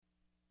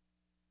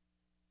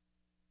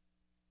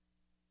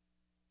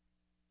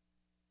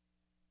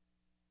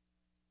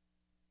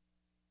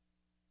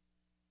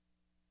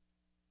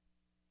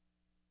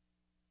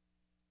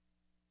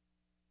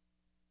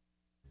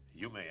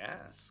You may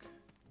ask,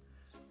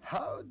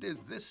 how did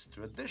this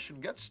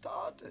tradition get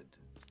started?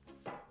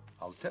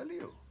 I'll tell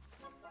you.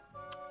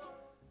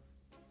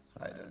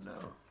 I don't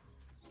know.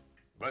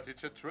 But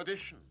it's a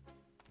tradition.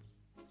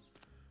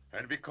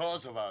 And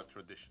because of our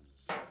traditions,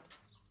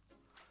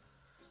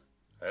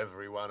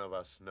 every one of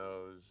us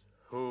knows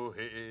who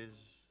he is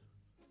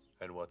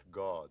and what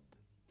God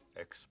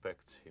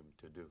expects him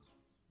to do.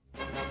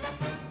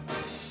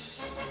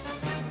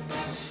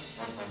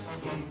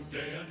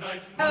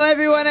 Hello,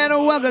 everyone, and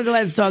welcome to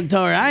Let's Talk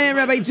Torah. I am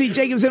Rabbi Tzvi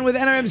Jacobson with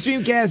NRM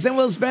Streamcast, and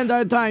we'll spend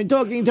our time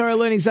talking Torah,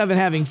 learning stuff, and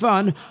having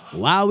fun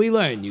while we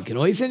learn. You can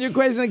always send your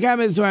questions and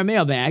comments to our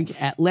mailbag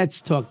at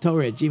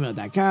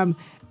letstalktorah@gmail.com,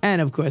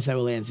 and of course, I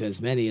will answer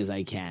as many as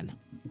I can.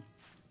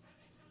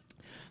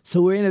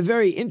 So we're in a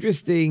very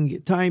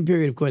interesting time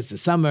period, of course, the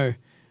summer,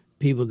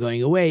 people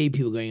going away,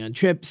 people going on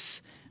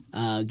trips,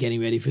 getting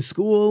ready for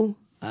school.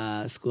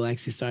 School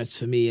actually starts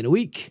for me in a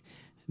week.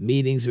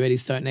 Meetings already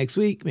start next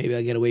week. Maybe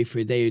I'll get away for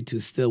a day or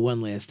two still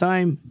one last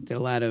time. Did a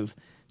lot of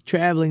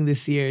traveling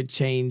this year,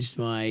 changed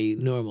my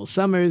normal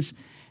summers,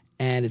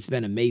 and it's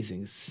been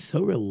amazing. It's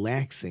so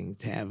relaxing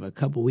to have a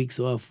couple weeks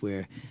off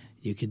where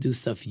you can do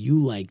stuff you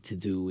like to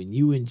do and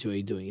you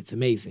enjoy doing. It's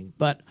amazing.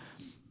 But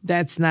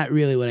that's not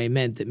really what I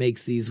meant that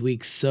makes these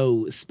weeks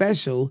so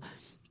special.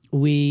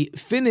 We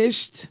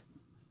finished,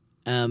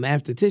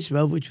 after Tisha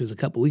B'Av, which was a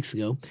couple weeks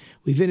ago,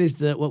 we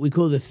finished what we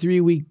call the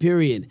 3-week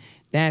period.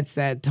 That's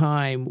that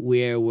time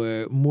where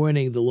we're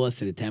mourning the loss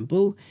of the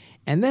temple.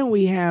 And then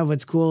we have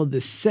what's called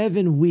the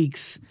 7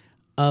 weeks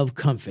of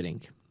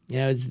comforting. You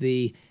know, it's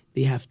the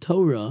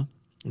Haftorah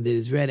that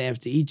is read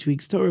after each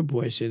week's Torah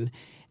portion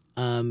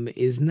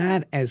is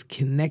not as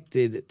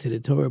connected to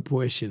the Torah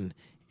portion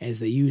as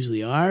they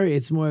usually are.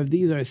 It's more of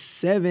these are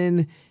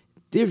 7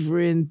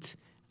 different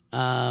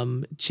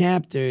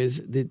chapters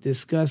that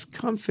discuss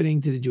comforting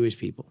to the Jewish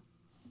people.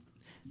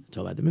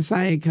 Talk about the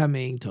Messiah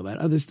coming, talk about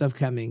other stuff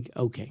coming.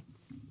 Okay.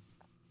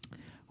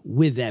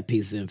 With that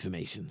piece of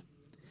information,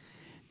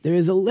 there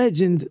is a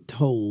legend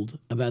told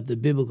about the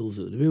biblical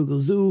zoo. The biblical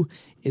zoo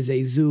is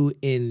a zoo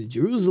in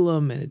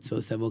Jerusalem, and it's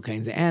supposed to have all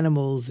kinds of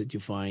animals that you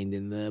find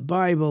in the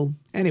Bible.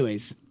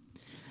 Anyways,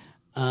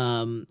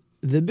 the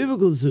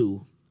biblical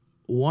zoo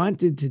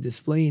wanted to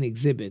display an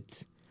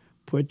exhibit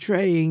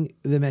portraying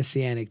the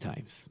Messianic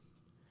times,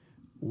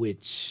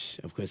 which,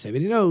 of course,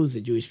 everybody knows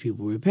the Jewish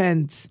people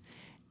repent,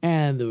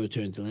 and they'll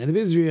return to the land of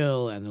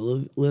Israel, and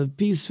they'll live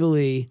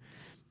peacefully.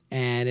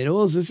 And it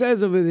also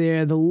says over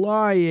there, the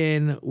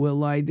lion will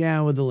lie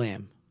down with the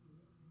lamb.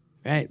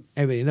 Right?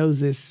 Everybody knows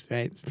this,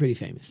 right? It's pretty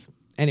famous.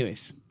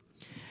 Anyways,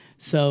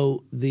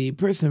 so the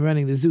person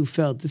running the zoo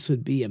felt this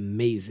would be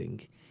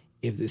amazing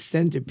if the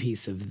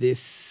centerpiece of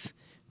this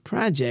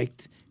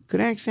project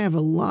could actually have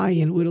a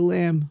lion with a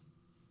lamb.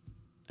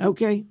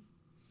 Okay.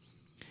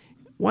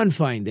 One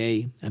fine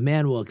day, a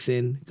man walks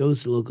in, goes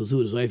to the local zoo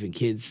with his wife and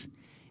kids,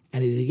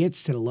 and as he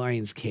gets to the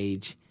lion's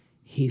cage,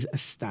 he's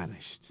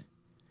astonished.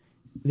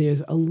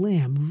 There's a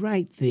lamb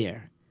right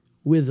there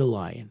with the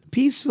lion,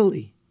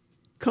 peacefully,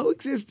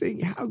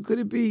 coexisting. How could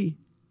it be?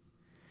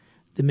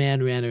 The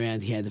man ran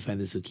around. He had to find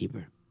the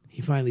zookeeper.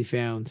 He finally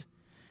found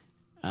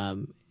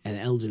an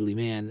elderly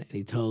man, and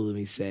he told him,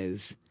 he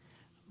says,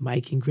 "My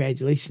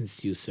congratulations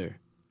to you, sir.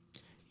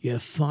 You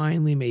have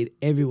finally made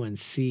everyone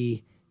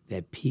see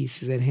that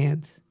peace is at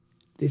hand.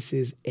 This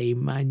is a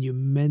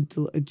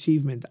monumental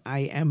achievement.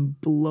 I am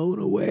blown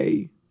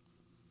away.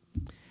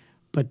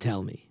 But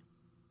tell me,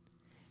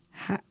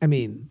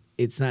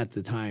 it's not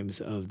the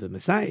times of the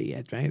Messiah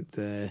yet, right?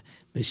 The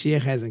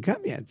Mashiach hasn't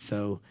come yet.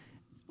 So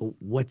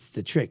what's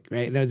the trick,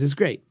 right? Now, this is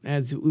great.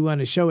 We want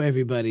to show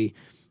everybody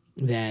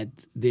that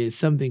there's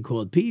something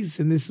called peace,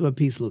 and this is what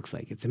peace looks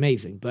like. It's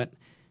amazing. But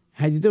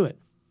how'd you do it?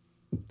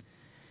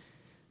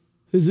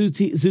 The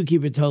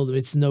zookeeper told him,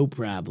 it's no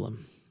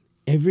problem.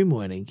 Every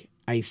morning,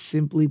 I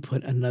simply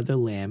put another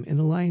lamb in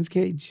the lion's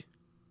cage.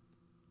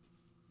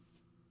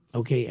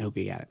 Okay, I hope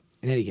you got it.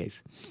 In any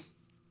case,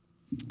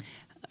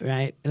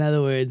 right? In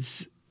other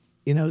words,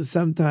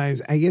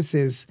 sometimes I guess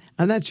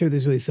I'm not sure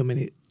there's really so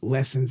many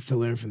lessons to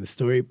learn from the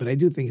story, but I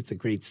do think it's a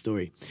great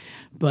story.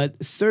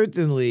 But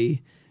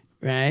certainly,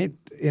 right,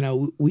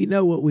 we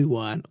know what we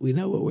want. We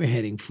know what we're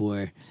heading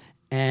for.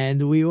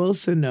 And we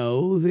also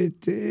know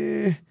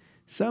that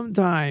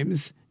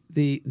sometimes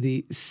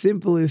the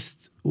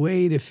simplest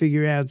way to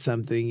figure out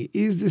something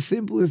is the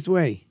simplest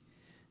way.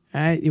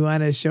 Right? You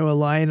want to show a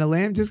lion a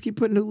lamb? Just keep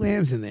putting new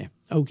lambs in there.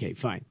 Okay,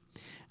 fine.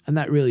 I'm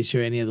not really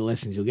sure any of the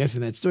lessons you'll get from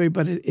that story,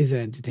 but it is an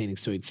entertaining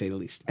story to say the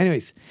least.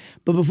 Anyways,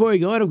 but before we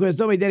go on, of course,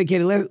 all my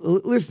dedicated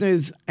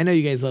listeners, I know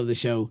you guys love the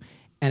show,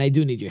 and I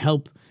do need your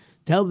help.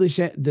 To help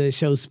the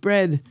show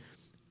spread,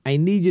 I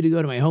need you to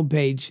go to my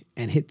homepage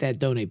and hit that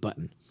donate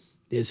button.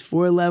 There's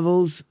 4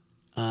 levels.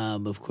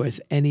 Of course,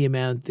 any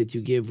amount that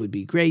you give would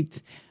be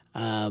great.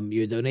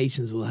 Your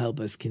donations will help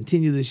us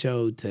continue the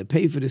show, to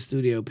pay for the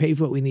studio, pay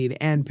for what we need,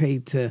 and pay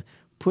to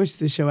push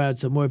the show out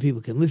so more people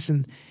can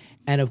listen.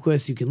 And of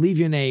course, you can leave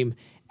your name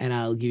and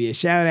I'll give you a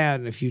shout out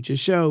in a future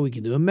show. We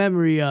can do a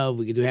memory of,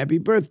 we can do happy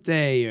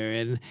birthday or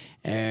an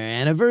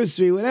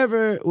anniversary,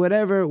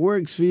 whatever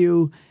works for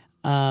you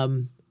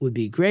would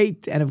be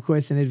great. And of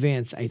course, in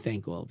advance, I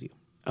thank all of you.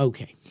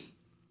 Okay.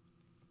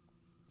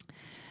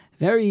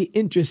 Very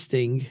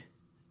interesting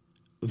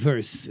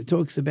verse. It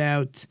talks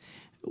about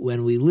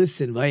when we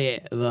listen,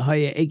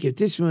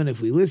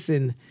 if we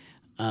listen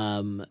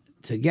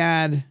to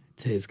God,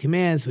 to his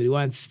commands, what he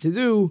wants us to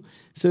do.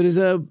 So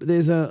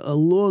there's a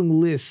long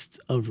list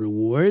of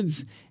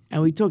rewards,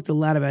 and we talked a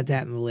lot about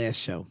that in the last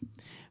show.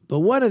 But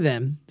one of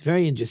them,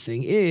 very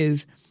interesting,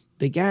 is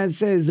that God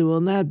says there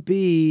will not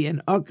be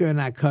an akar and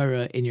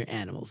akara in your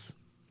animals.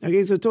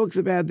 Okay, so it talks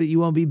about that you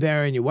won't be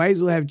barren, your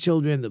wives will have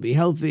children, they'll be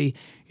healthy,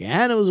 your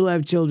animals will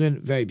have children.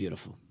 Very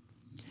beautiful.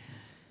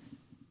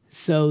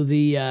 So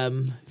the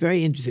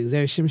very interesting,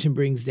 there Shimshon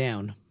brings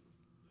down,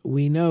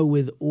 we know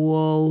with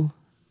all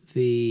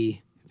the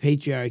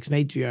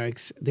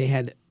matriarchs, they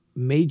had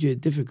major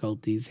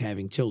difficulties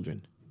having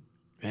children,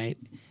 right?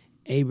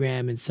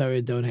 Abraham and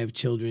Sarah don't have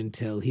children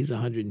till he's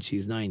 100 and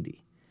she's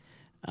 90.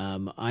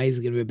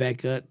 Isaac and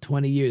Rebecca,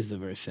 20 years, the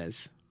verse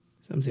says.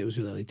 Some say it was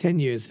really only 10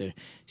 years. Or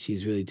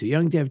she's really too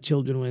young to have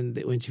children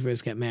when she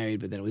first got married,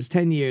 but then it was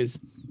 10 years.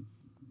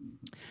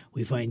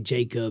 We find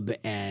Jacob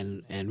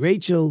and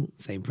Rachel,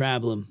 same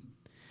problem.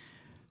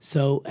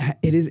 So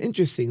it is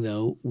interesting,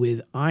 though,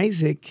 with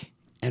Isaac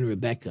and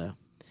Rebecca,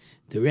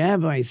 the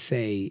rabbis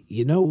say,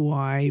 you know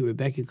why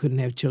Rebecca couldn't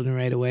have children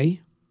right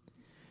away?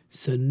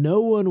 So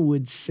no one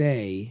would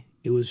say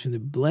it was from the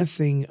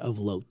blessing of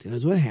Lot. And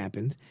that's what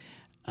happened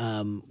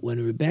when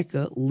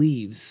Rebecca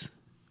leaves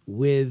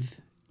with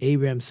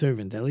Abraham's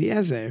servant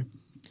Eliezer.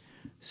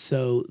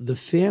 So the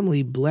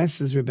family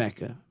blesses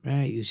Rebecca,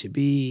 right? You should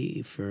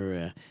be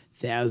for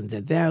 1,000,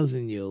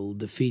 10,000. You'll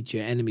defeat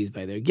your enemies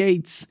by their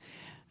gates,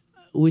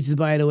 which is,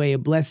 by the way, a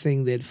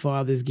blessing that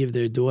fathers give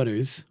their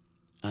daughters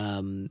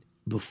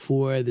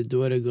before the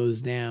daughter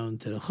goes down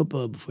to the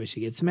chuppah, before she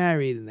gets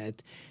married, and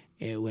that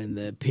when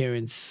the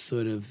parents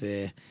sort of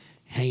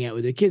hang out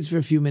with their kids for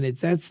a few minutes,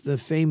 that's the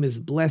famous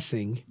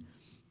blessing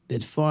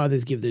that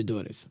fathers give their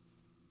daughters.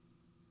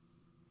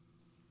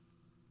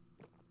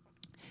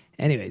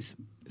 Anyways,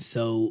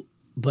 so,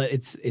 but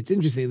it's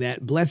interesting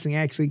that blessing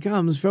actually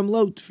comes from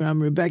Lot,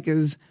 from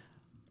Rebecca's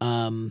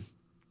brother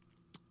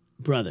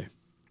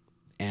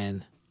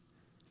and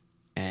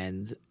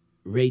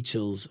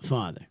Rachel's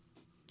father.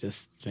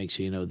 Just to make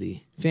sure you know the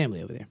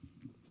family over there.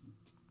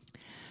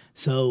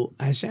 So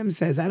Hashem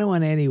says, I don't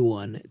want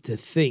anyone to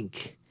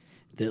think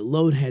that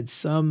Lot had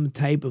some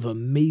type of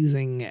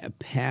amazing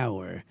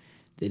power,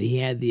 that he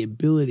had the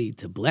ability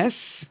to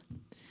bless.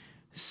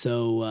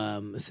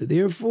 So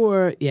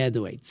therefore, you had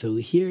to wait. So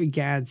here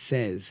God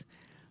says,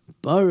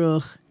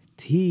 Baruch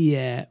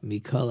tiyeh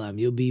mikolam.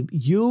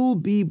 You'll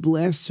be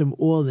blessed from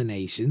all the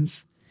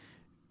nations,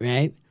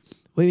 right?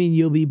 What do you mean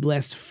you'll be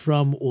blessed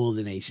from all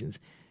the nations?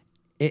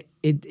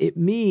 It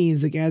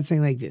means that God's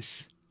saying like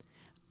this: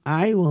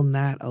 I will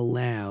not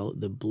allow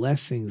the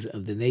blessings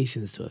of the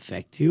nations to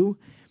affect you,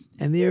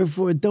 and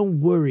therefore don't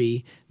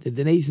worry that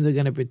the nations are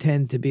going to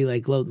pretend to be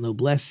like Lot and they'll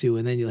bless you,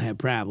 and then you'll have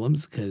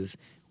problems, because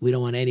we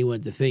don't want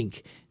anyone to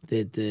think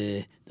that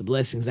the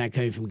blessing's not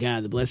coming from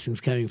God, the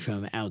blessing's coming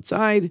from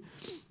outside.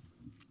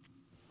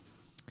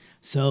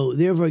 So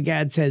therefore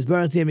God says,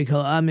 Baruch tiyeh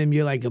mikol amim,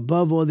 you're like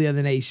above all the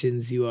other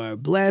nations, you are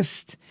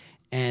blessed,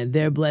 and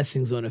their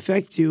blessings won't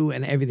affect you,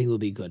 and everything will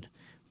be good.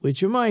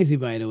 Which reminds me,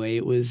 by the way,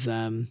 it was,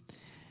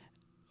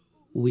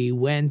 we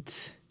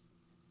went,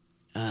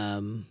 I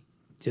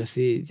talked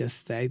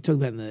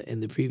about in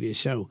the previous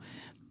show,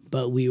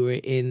 but we were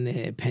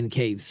in Penn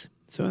Caves.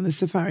 So on the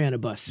safari on a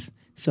bus.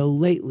 So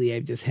lately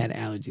I've just had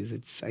allergies.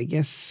 It's, I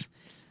guess,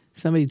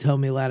 somebody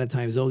told me a lot of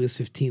times August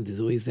 15th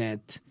is always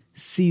that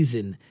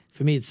season.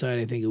 For me, it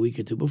started, I think, a week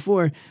or two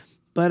before.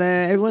 But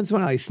every once in a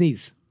while I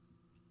sneeze.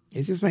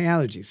 It's just my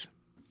allergies.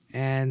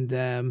 And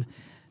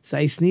so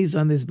I sneezed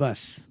on this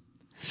bus.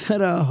 So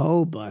the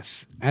whole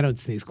bus, I don't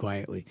sneeze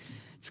quietly.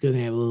 It's good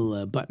to have a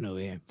little button over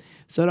here.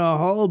 So the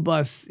whole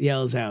bus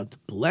yells out,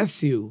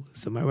 bless you.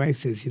 So my wife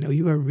says,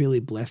 you are really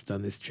blessed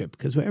on this trip,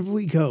 because wherever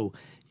we go,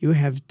 you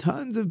have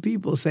tons of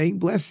people saying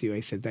bless you.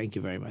 I said, thank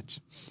you very much.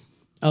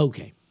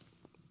 Okay.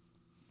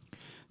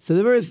 So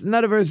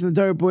another verse in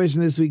the Torah portion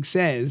this week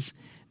says,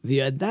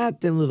 V'yadatem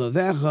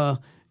levavecha,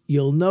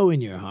 you'll know in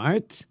your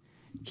heart,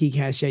 ki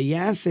kasher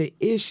yaseh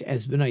ish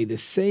es b'nai, the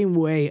same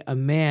way a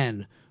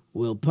man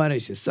will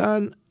punish his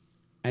son,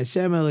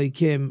 Hashem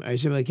Elokim,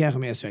 Hashem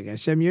Elokechem Yasrek,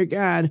 Hashem your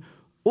God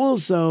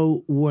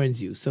also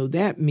warns you. So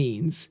that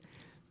means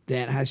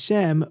that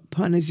Hashem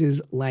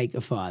punishes like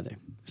a father.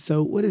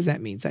 So what does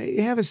that mean? So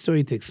I have a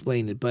story to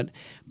explain it, but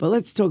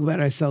let's talk about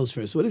ourselves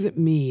first. What does it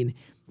mean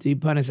to be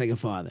punished like a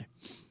father?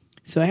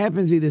 So it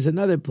happens to be there's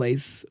another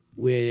place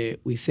where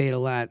we say it a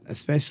lot,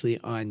 especially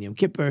on Yom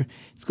Kippur.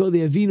 It's called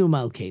the Avinu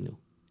Malkeinu.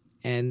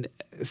 And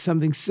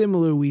something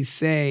similar we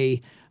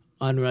say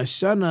on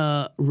Rosh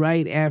Hashanah,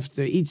 right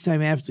after, each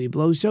time after we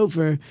blow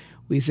shofar,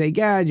 we say,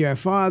 God, you're our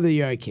father,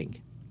 you're our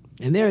king.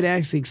 And there it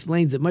actually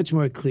explains it much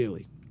more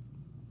clearly.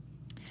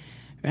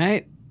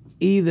 right?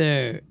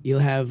 Either you'll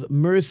have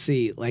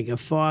mercy like a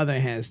father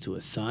has to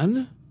a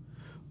son,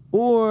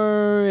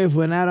 or if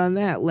we're not on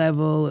that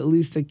level, at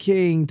least a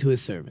king to a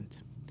servant.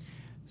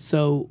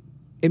 So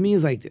it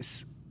means like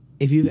this.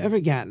 If you've ever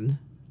gotten,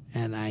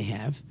 and I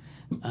have,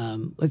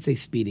 let's say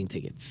speeding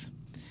tickets.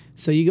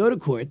 So you go to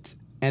court,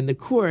 and the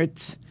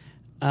court,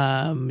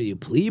 you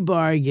plea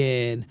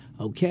bargain,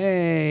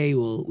 okay,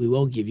 well, we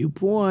won't give you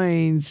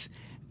points.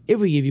 If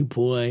we give you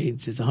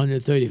points, it's a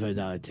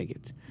 $135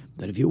 ticket.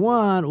 But if you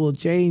want, we'll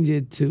change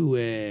it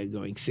to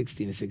going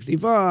 60 to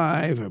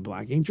 65 or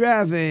blocking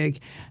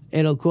traffic.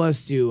 It'll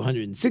cost you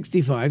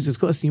 165, so it's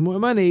costing you more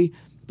money,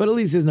 but at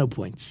least there's no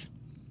points.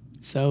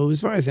 So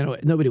as far as I know,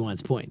 nobody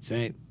wants points,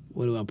 right?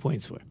 What do we want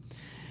points for?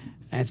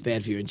 That's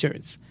bad for your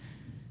insurance.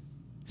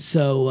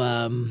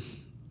 So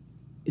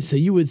so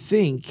you would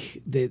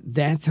think that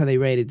that's how they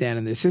write it down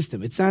in their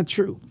system. It's not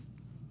true.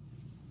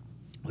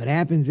 What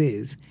happens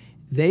is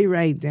they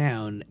write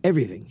down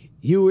everything.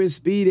 You were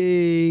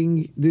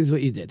speeding, this is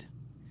what you did.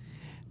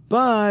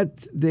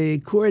 But the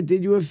court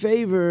did you a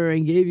favor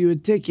and gave you a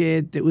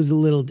ticket that was a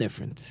little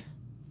different.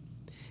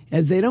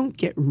 As they don't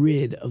get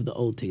rid of the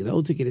old ticket. The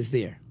old ticket is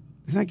there.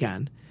 It's not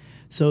gone.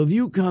 So if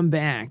you come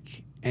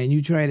back and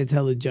you try to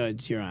tell the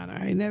judge, Your Honor,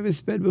 I never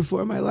sped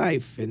before in my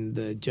life. And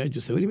the judge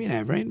will say, what do you mean? I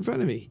have right in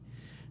front of me.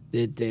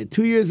 That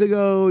 2 years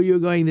ago you were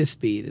going this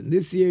speed, and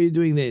this year you're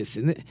doing this.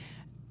 And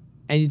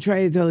you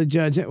try to tell the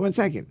judge, 1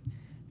 second.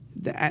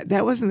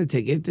 That wasn't the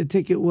ticket. The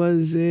ticket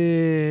was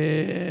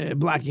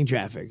blocking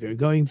traffic or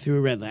going through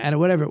a red light or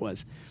whatever it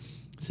was.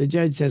 So the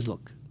judge says,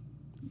 look,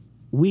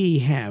 we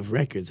have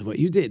records of what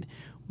you did.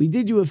 We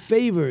did you a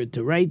favor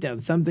to write down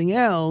something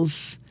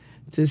else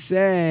to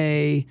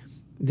say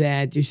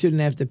that you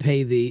shouldn't have to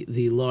pay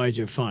the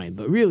larger fine.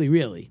 But really,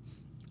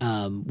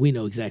 we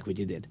know exactly what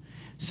you did.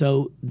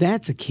 So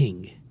that's a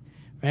king,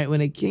 right?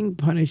 When a king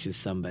punishes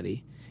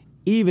somebody,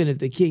 even if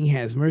the king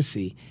has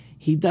mercy,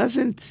 he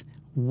doesn't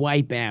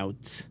wipe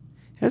out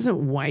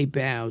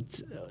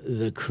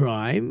the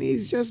crime.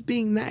 He's just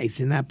being nice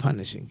and not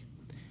punishing.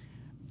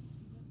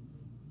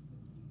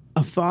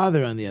 A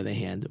father, on the other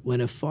hand, when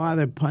a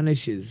father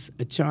punishes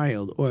a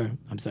child, when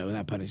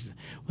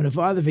a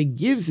father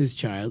forgives his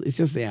child, it's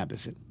just the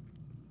opposite.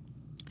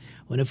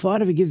 When a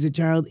father forgives a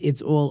child,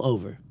 it's all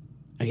over.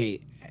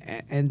 Okay,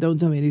 and don't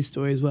tell me any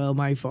stories, well,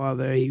 my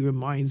father, he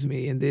reminds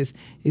me, and this,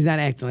 he's not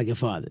acting like a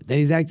father. Then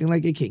he's acting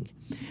like a king.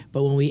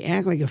 But when we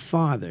act like a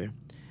father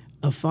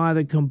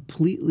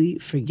completely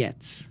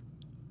forgets,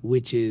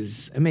 which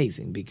is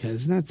amazing because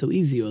it's not so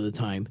easy all the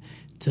time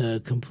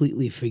to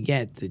completely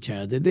forget the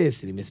child did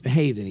this and he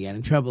misbehaved and he got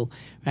in trouble,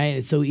 right?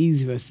 It's so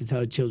easy for us to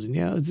tell children,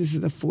 this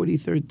is the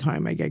 43rd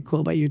time I got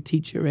called by your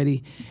teacher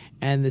already.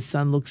 And the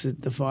son looks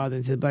at the father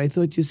and says, but I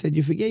thought you said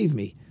you forgave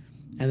me.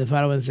 And the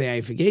father would say,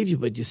 I forgave you,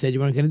 but you said you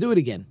weren't going to do it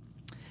again.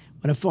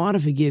 When a father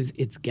forgives,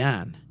 it's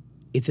gone.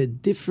 It's a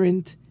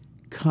different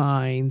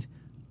kind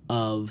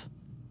of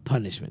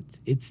punishment.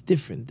 It's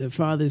different. The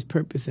father's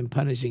purpose in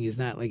punishing is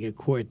not like a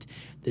court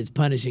that's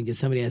punishing because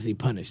somebody has to be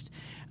punished.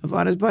 A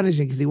father's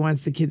punishing because he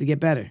wants the kid to get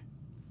better.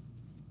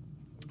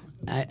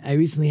 I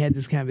recently had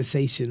this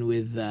conversation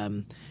with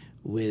I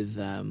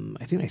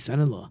think my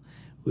son-in-law.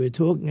 We were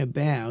talking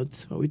about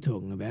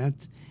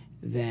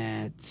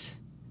that.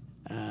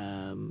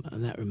 I'm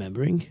not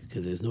remembering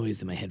because there's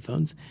noise in my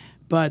headphones.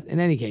 But in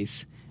any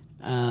case,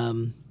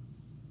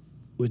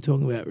 we're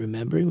talking about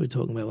remembering. We're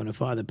talking about when a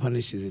father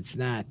punishes, it's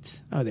not.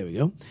 Oh, there we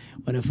go.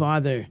 When a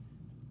father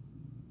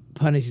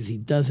punishes, he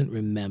doesn't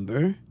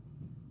remember.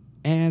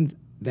 And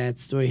that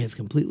story has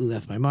completely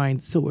left my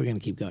mind, so we're going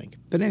to keep going.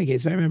 But in any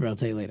case, if I remember, I'll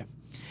tell you later.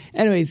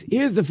 Anyways,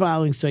 here's the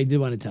following story I did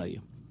want to tell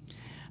you.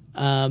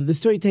 The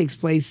story takes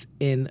place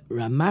in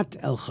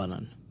Ramat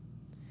Elchanan.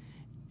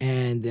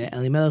 And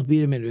Elimelech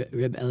Biderman,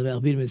 Reb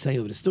Elimelech Biderman is telling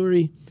over the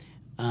story.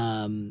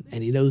 And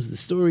he knows the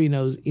story, he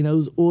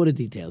knows all the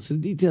details. So the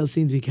details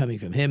seem to be coming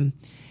from him.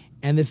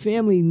 And the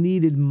family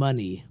needed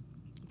money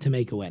to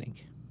make a wedding.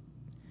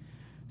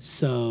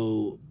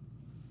 So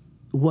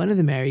one of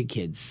the married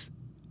kids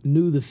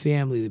knew the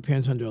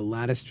parents were under a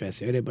lot of stress.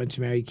 They had a bunch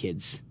of married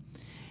kids.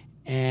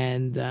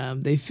 And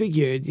they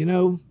figured, they've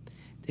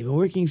been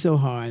working so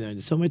hard, they're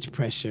under so much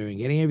pressure and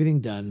getting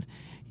everything done.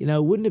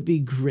 Wouldn't it be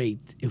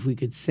great if we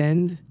could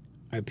send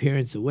our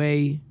parents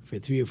away for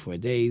 3 or 4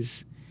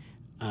 days?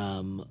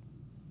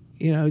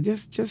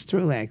 Just to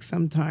relax.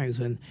 Sometimes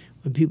when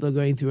people are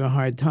going through a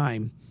hard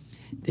time,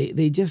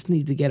 they just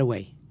need to get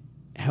away.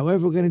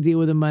 However we're going to deal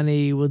with the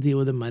money, we'll deal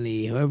with the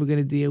money. However we're going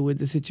to deal with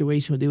the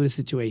situation, we'll deal with the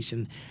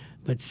situation.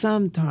 But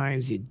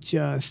sometimes you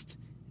just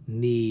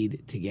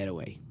need to get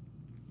away.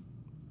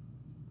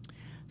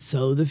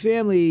 So the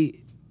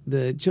family,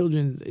 the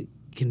children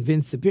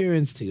convinced the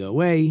parents to go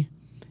away,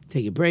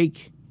 take a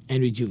break,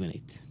 and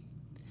rejuvenate.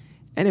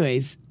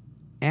 Anyways,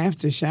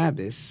 after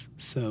Shabbos,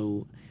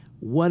 so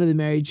one of the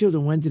married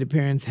children went to the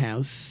parents'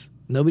 house,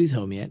 nobody's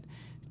home yet,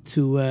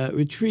 to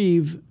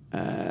retrieve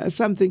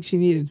something she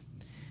needed.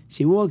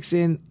 She walks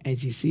in and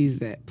she sees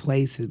that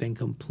place has been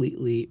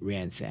completely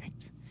ransacked.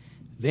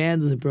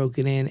 vandals had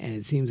broken in, and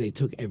it seems they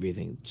took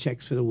everything.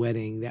 Checks for the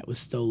wedding, that was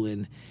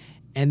stolen.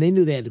 And they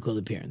knew they had to call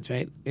the parents,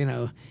 right?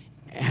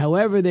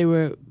 However they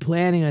were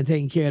planning on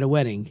taking care of the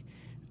wedding,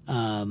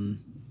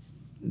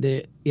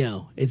 the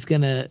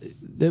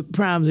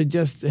problems are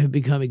just have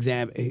become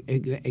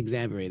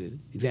exasperated,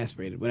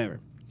 whatever.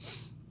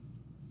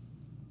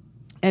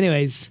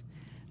 Anyways,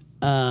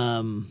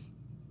 there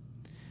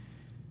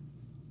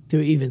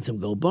were even some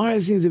gold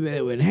bars, seems to be,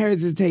 there were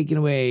inheritances taken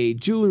away,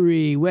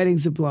 jewelry, wedding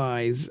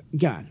supplies,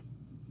 gone.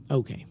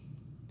 Okay.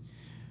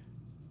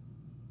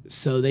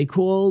 So they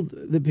called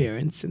the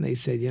parents and they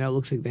said, it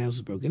looks like the house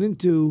was broken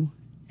into,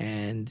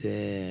 and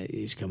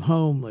you should come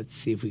home. Let's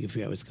see if we can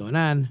figure out what's going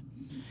on.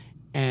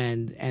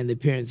 And the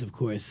parents, of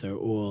course, are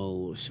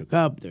all shook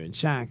up. They're in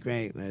shock,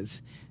 right?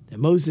 They're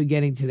mostly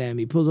getting to them.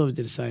 He pulls over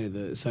to the side of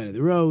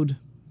the road.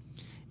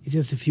 It's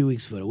just a few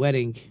weeks before the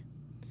wedding.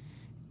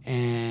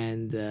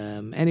 And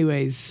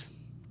anyways,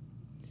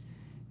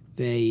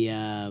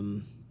 they're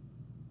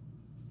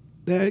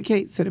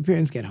okay. So the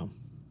parents get home.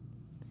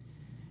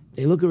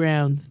 They look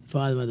around. The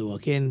father and mother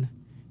walk in.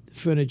 The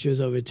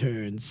furniture's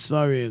overturned.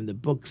 Svarim, the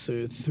books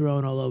are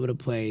thrown all over the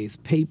place.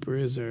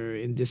 Papers are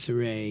in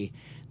disarray.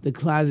 The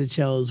closet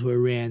shelves were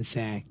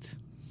ransacked.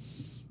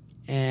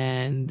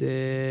 And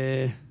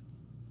they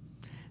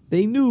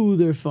knew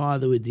their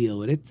father would deal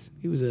with it.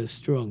 He was a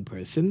strong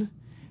person.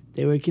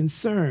 They were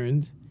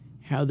concerned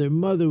how their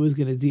mother was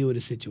going to deal with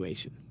the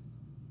situation.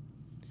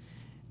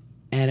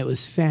 And it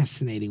was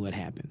fascinating what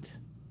happened.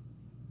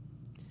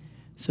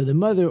 So the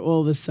mother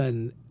all of a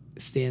sudden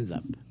stands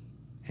up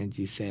and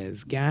she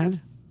says,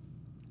 God,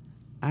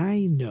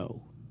 I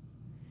know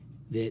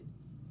that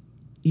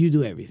you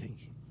do everything.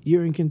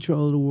 You're in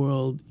control of the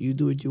world. You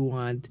do what you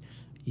want.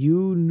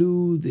 You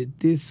knew that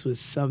this was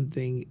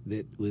something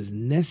that was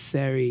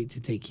necessary to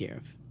take care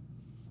of.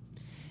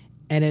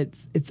 And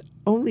it's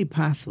only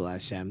possible,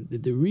 Hashem,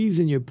 that the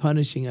reason you're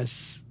punishing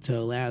us to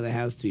allow the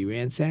house to be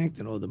ransacked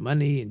and all the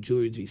money and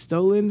jewelry to be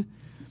stolen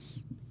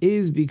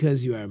is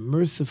because you are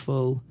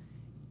merciful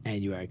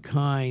and you are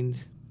kind.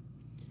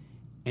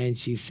 And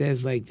she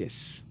says like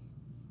this.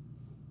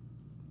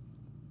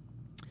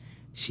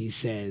 She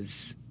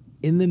says,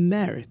 in the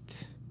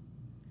merit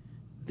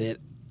that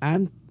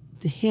I'm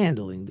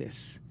handling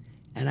this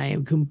and I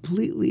am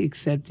completely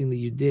accepting that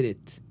you did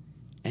it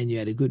and you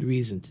had a good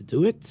reason to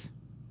do it,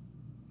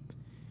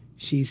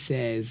 she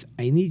says,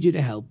 I need you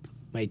to help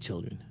my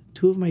children.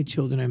 2 of my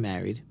children are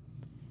married,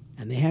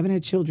 and they haven't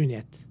had children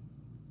yet.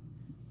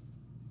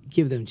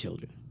 Give them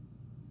children.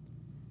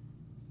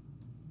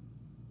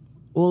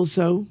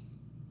 Also,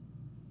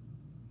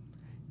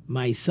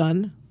 my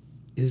son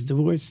is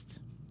divorced.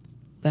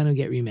 Let him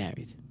get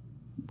remarried.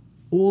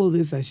 All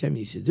this, Hashem,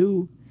 you should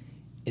do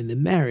in the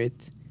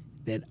merit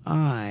that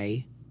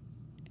I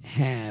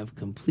have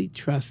complete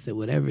trust that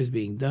whatever is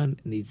being done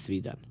needs to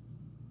be done.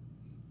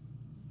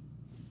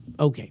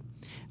 Okay.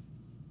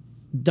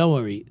 Don't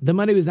worry. The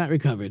money was not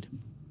recovered,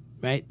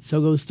 right? So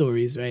go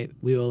stories, right?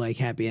 We all like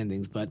happy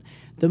endings, but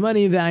the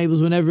money and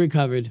valuables were never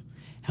recovered.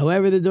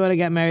 However, the daughter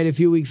got married a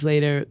few weeks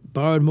later,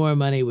 borrowed more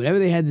money, whatever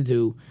they had to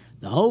do.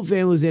 The whole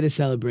family was there to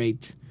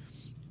celebrate.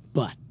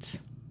 But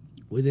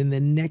within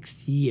the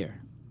next year,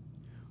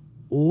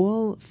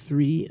 all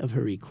 3 of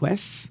her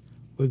requests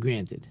were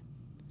granted.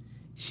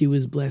 She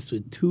was blessed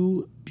with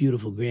 2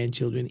 beautiful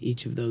grandchildren.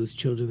 Each of those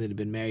children that had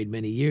been married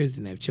many years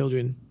didn't have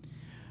children.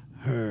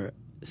 Her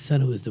son,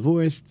 who was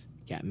divorced,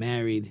 got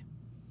married.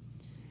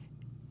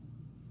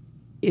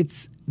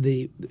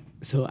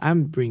 So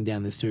I'm bringing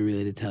down this story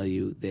really to tell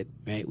you that,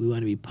 right, we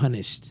want to be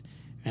punished,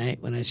 right?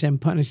 When Hashem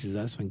punishes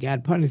us, when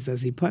God punishes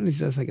us, he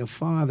punishes us like a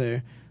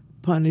father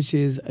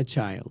punishes a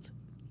child,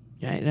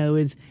 right? In other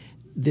words,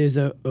 there's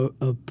a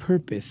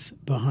purpose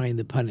behind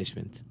the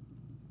punishment.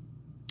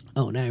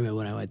 Oh, now I remember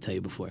what I wanted to tell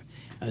you before.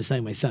 I was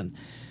telling my son.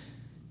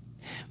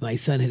 My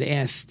son had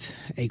asked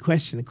a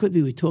question. It could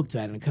be we talked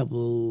about it a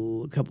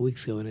couple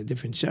weeks ago in a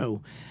different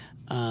show.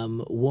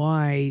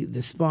 Why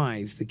the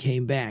spies that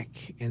came back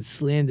and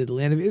slandered the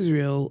land of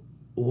Israel,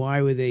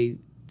 why were they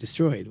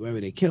destroyed? Why were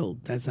they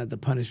killed? That's not the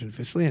punishment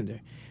for slander.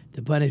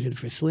 The punishment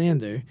for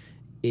slander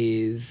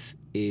is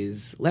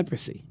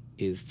leprosy,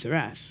 is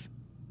tsaras,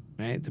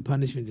 right? The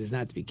punishment is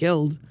not to be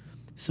killed.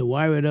 So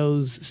why were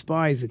those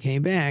spies that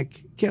came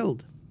back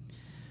killed?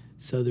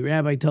 So the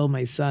rabbi told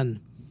my son,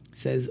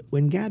 says,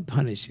 when God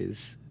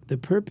punishes, the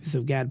purpose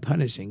of God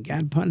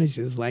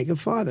punishes like a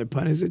father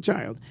punishes a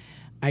child.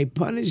 I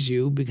punish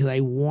you because I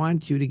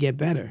want you to get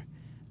better.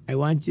 I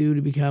want you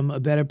to become a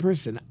better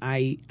person.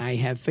 I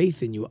have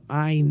faith in you.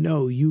 I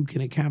know you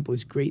can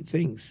accomplish great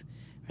things.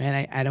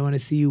 And I don't want to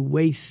see you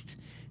waste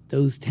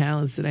those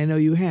talents that I know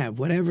you have.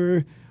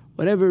 Whatever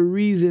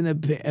reason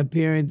a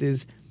parent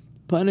is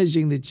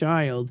punishing the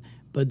child,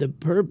 but the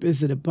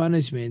purpose of the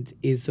punishment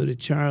is so the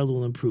child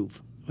will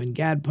improve. When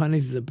God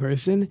punishes a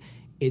person,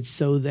 it's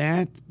so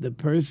that the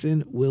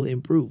person will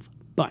improve.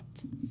 But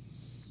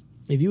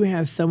if you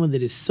have someone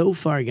that is so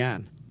far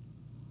gone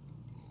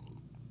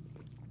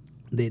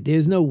that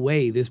there's no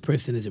way this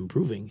person is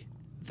improving,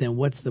 then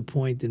what's the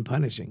point in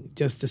punishing?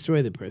 Just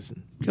destroy the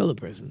person, kill the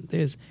person.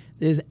 There's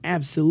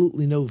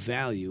absolutely no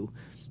value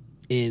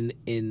in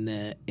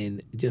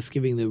just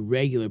giving the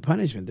regular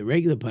punishment. The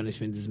regular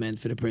punishment is meant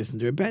for the person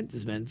to repent,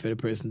 is meant for the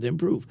person to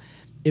improve.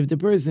 If the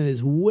person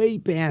is way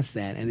past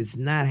that and it's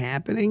not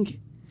happening,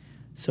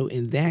 so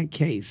in that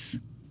case,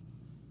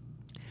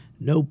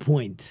 no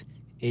point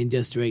in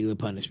just regular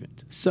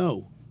punishment.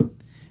 So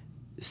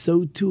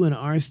too in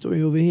our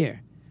story over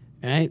here,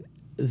 right?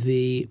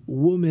 The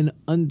woman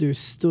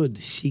understood,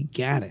 she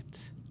got it.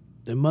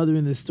 The mother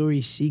in the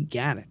story, she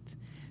got it.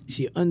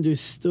 She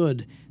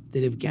understood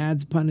that if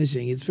God's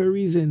punishing, it's for a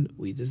reason.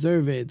 We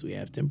deserve it. We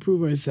have to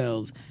improve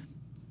ourselves.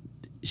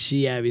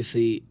 She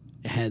obviously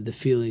had the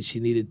feeling she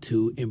needed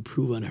to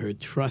improve on her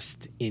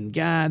trust in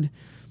God.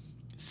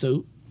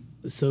 So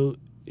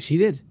she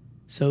did.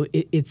 So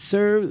it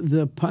served,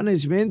 the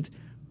punishment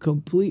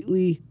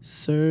completely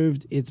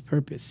served its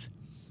purpose.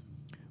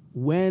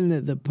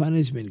 When the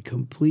punishment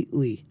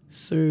completely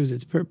serves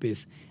its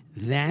purpose,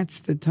 that's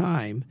the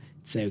time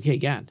to say, okay,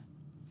 God,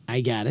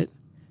 I got it.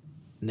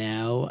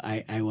 Now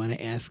I want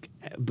to ask.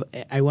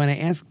 I want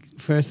to ask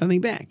for something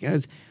back.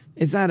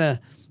 It's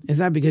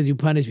not because you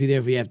punish me,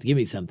 therefore you have to give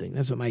me something.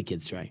 That's what my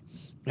kids try,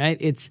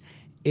 right?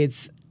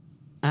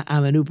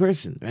 I'm a new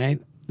person, right?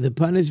 The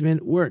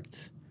punishment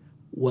worked.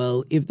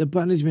 Well, if the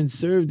punishment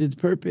served its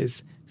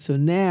purpose, so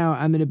now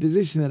I'm in a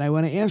position that I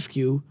want to ask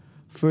you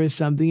for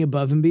something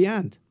above and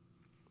beyond.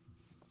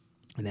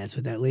 And that's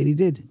what that lady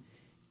did.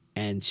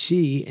 And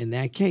she, in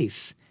that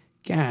case,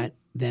 got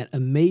that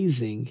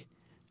amazing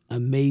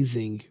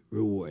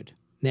reward.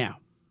 Now,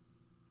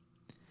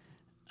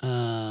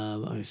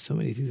 there's so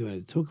many things I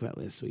wanted to talk about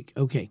last week.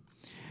 Okay,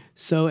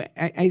 so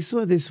I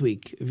saw this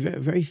week,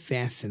 very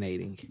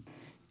fascinating,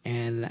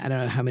 and I don't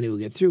know how many we'll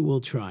get through. We'll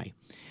try.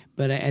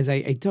 But as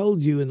I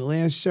told you in the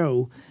last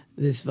show,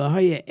 this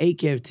Vahaya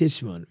Ekev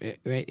Tishmon,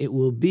 right? It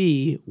will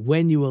be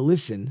when you will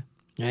listen,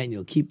 right? And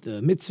you'll keep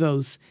the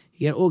mitzvos.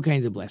 You get all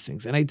kinds of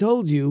blessings. And I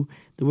told you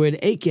the word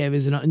Ekev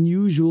is an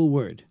unusual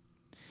word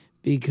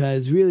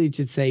because really it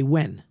should say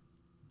when.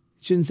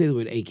 It shouldn't say the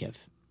word Ekev.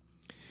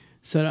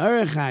 So the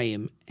Orach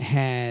Chaim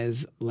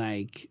has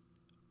like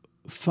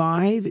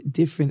 5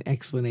 different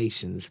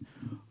explanations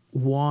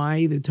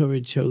why the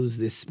Torah chose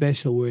this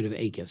special word of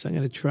Ekev. So I'm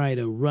going to try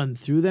to run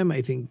through them.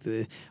 I think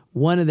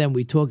one of them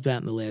we talked about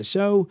in the last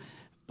show,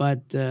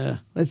 but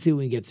let's see what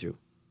we can get through.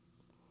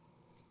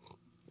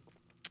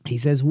 He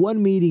says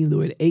one meaning of the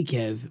word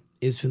Ekev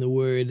is from the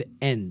word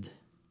end,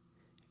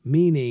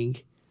 meaning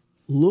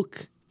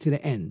look to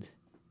the end,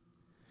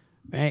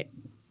 right?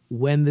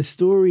 When the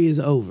story is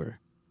over,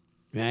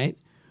 right?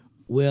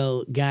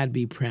 Will God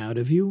be proud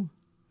of you,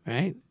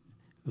 right?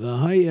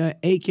 V'haya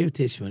Ekev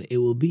Tishmon. It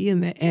will be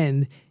in the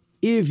end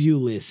if you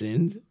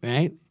listened,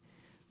 right?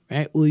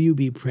 Right? Will you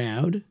be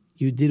proud?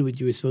 You did what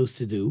you were supposed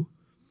to do,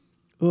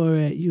 or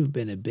you've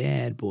been a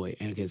bad boy.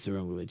 I don't guess it's the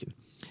wrong religion,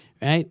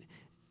 right?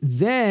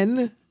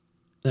 Then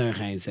the Orach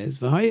Chaim says,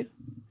 "V'haya."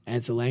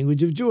 That's a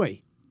language of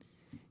joy.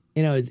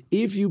 You know, it's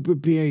if you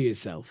prepare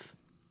yourself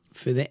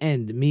for the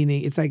end,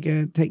 meaning it's like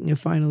taking a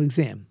final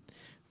exam,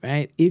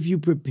 right? If you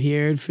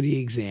prepared for the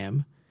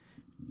exam,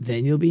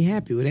 then you'll be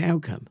happy with the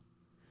outcome,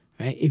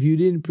 right? If you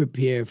didn't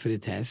prepare for the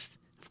test,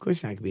 of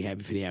course you're not going to be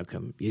happy for the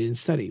outcome. You didn't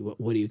study.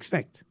 What do you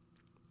expect?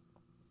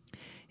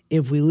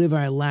 If we live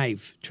our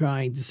life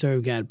trying to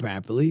serve God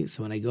properly,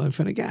 so when I go in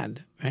front of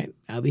God, right,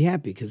 I'll be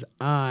happy because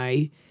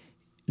I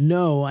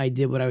know I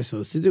did what I was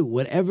supposed to do.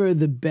 Whatever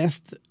the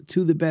best,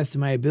 to the best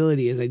of my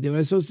ability is, I did what I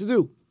was supposed to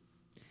do.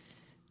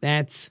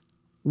 That's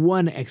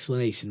one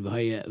explanation.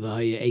 V'haya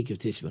Ekev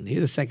Tishmon.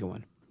 Here's the second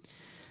one.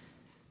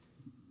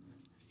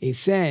 He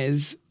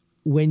says,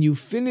 when you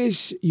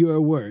finish your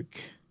work,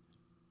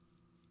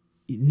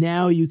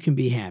 now you can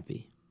be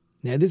happy.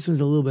 Now this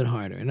one's a little bit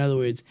harder. In other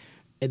words,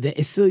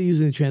 it's still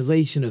using the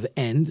translation of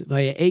end,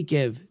 V'haya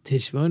Ekev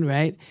Tishmon,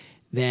 right?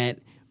 That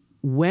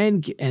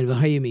when, and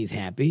V'haya means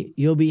happy,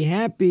 you'll be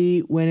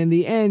happy when in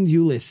the end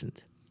you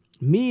listened.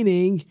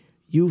 Meaning,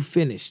 you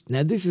finished.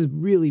 Now this is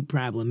really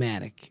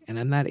problematic, and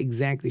I'm not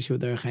exactly sure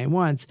what the Orach Chaim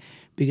wants,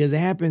 because it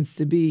happens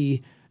to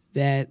be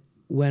that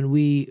when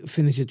we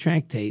finish a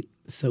tractate,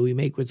 so we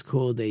make what's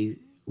called a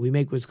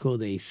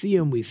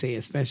siyum, we say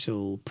a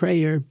special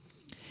prayer,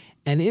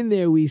 and in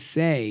there we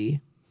say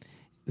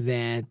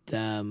that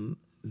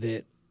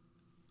that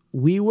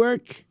we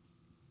work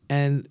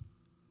and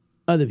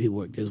other people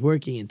work. There's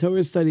working in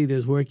Torah study,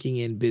 there's working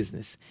in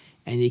business.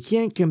 And you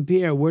can't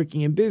compare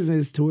working in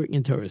business to working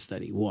in Torah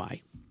study.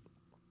 Why?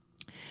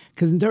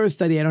 Because in Torah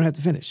study, I don't have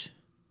to finish.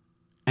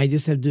 I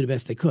just have to do the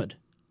best I could.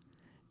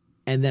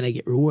 And then I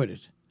get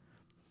rewarded.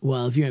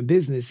 Well, if you're in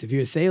business, if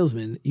you're a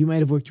salesman, you might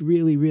have worked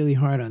really, really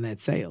hard on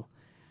that sale.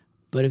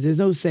 But if there's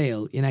no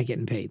sale, you're not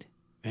getting paid.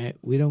 Right?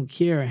 We don't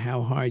care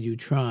how hard you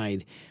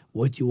tried,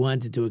 what you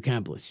wanted to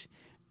accomplish.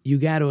 You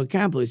got to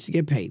accomplish to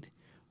get paid.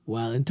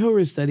 While in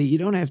Torah study, you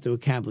don't have to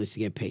accomplish to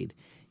get paid.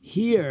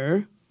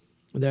 Here,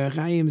 the Orach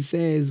Chaim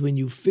says when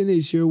you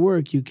finish your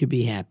work, you could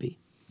be happy.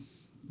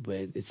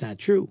 But it's not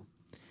true.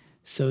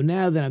 So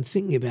now that I'm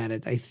thinking about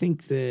it, I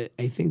think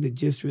the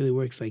gist really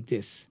works like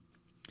this.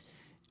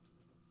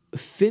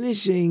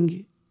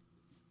 Finishing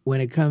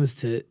when it comes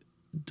to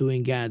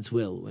doing God's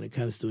will, when it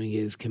comes to doing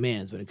His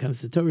commands, when it comes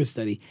to Torah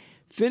study,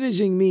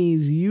 finishing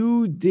means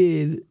you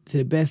did to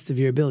the best of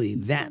your ability.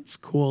 That's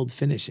called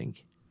finishing,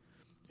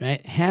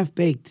 right?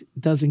 Half-baked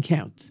doesn't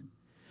count,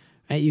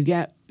 right?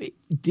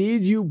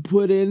 Did you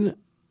put in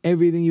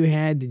everything you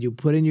had? Did you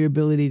put in your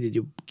ability? Did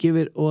you give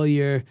it all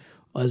your,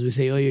 as we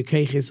say, all your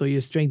keiches, all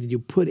your strength? Did you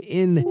put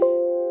into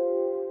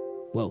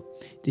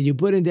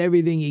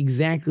everything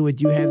exactly what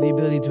you have the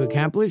ability to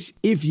accomplish?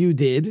 If you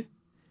did,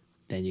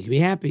 then you can be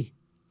happy.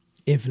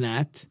 If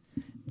not,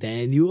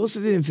 then you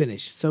also didn't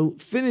finish. So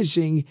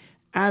finishing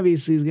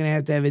obviously is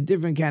going to have a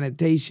different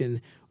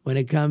connotation when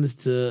it comes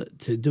to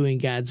doing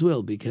God's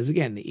will, because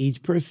again,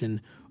 each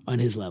person on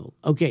his level.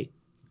 Okay,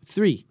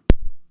 3.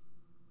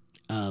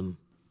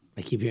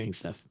 I keep hearing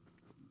stuff.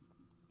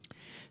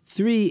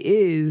 3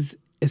 is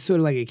sort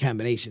of like a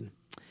combination.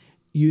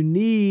 You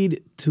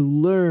need to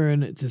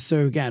learn to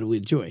serve God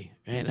with joy.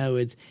 Right? In other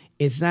words,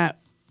 it's not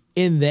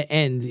in the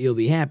end you'll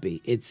be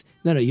happy.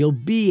 You'll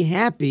be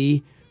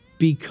happy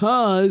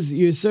because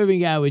you're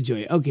serving God with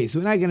joy. Okay, so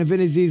we're not going to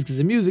finish these because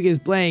the music is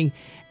playing.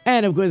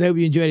 And of course, I hope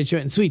you enjoyed it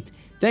short and sweet.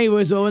 Thank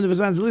you for a wonderful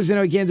response. Listen,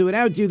 I can't do it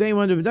without you. Thank you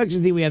for the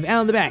production team. We have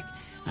Al in the back.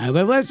 I hope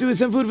I've left you with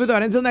some food for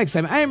thought. Until next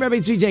time, I am Rabbi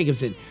Tzvi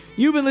Jacobson.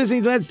 You've been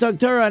listening to Let's Talk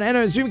Torah on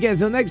NRN Streamcast.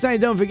 Until next time,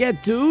 don't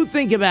forget to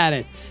think about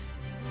it.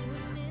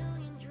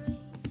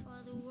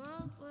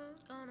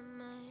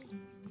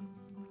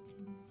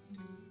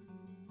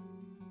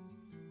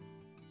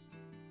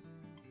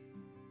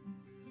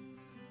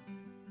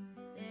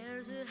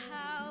 There's a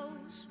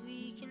house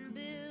we can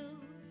build,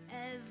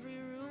 every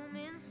room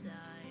inside.